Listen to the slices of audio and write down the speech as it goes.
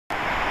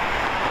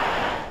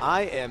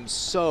I am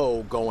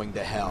so going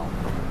to hell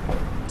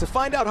to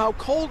find out how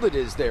cold it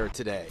is there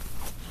today.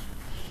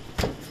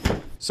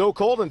 So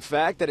cold, in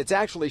fact, that it's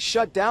actually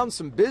shut down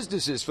some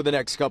businesses for the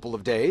next couple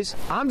of days.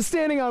 I'm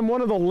standing on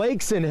one of the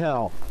lakes in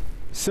hell.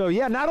 So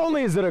yeah, not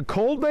only is it a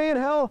cold day in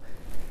hell,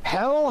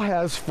 hell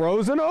has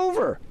frozen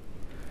over.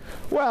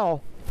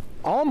 Well,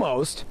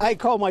 almost. I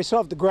call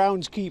myself the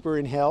groundskeeper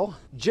in hell.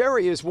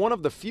 Jerry is one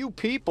of the few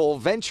people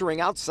venturing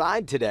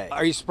outside today.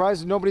 Are you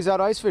surprised that nobody's out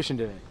ice fishing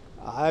today?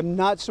 I'm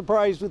not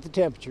surprised with the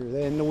temperature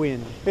and the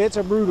wind. It's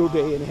a brutal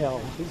day in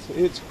hell.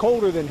 It's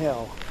colder than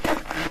hell.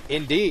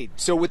 Indeed.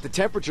 So with the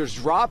temperatures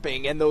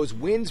dropping and those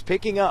winds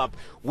picking up,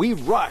 we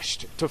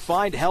rushed to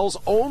find hell's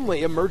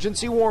only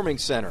emergency warming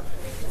center.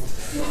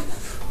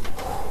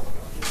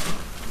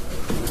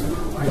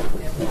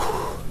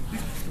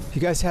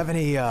 You guys have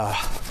any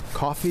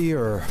coffee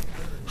or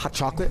hot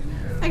chocolate?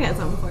 I got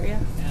something for you.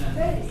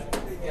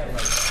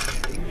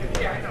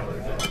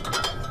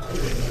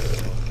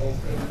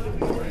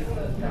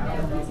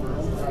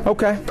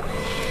 Okay.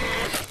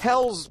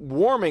 Hell's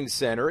Warming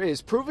Center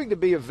is proving to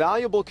be a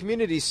valuable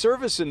community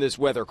service in this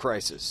weather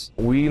crisis.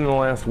 We, in the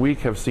last week,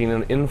 have seen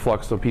an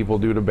influx of people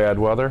due to bad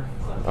weather.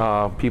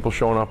 People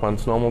showing up on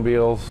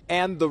snowmobiles.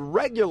 And the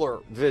regular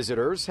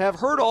visitors have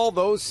heard all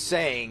those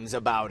sayings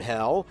about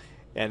hell,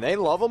 and they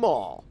love them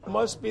all.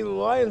 Must be the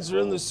Lions are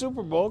in the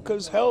Super Bowl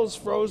because hell's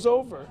froze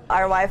over.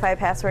 Our Wi-Fi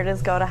password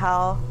is go to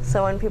hell.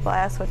 So when people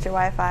ask what's your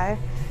Wi-Fi,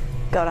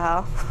 go to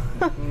hell.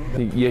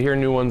 You hear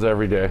new ones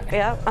every day.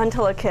 Yep,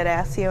 until a kid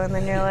asks you and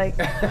then you're like,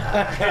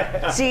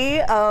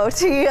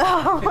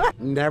 G-O-T-O.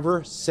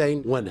 Never say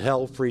when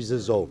hell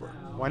freezes over.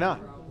 Why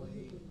not?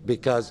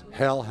 Because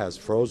hell has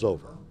froze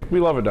over. We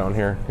love it down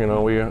here. You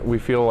know, we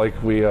feel like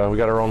we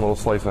got our own little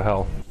slice of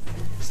hell.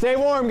 Stay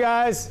warm,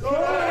 guys.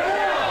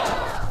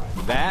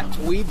 That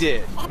we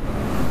did.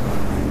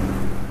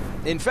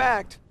 In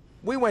fact,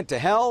 we went to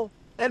hell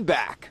and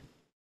back.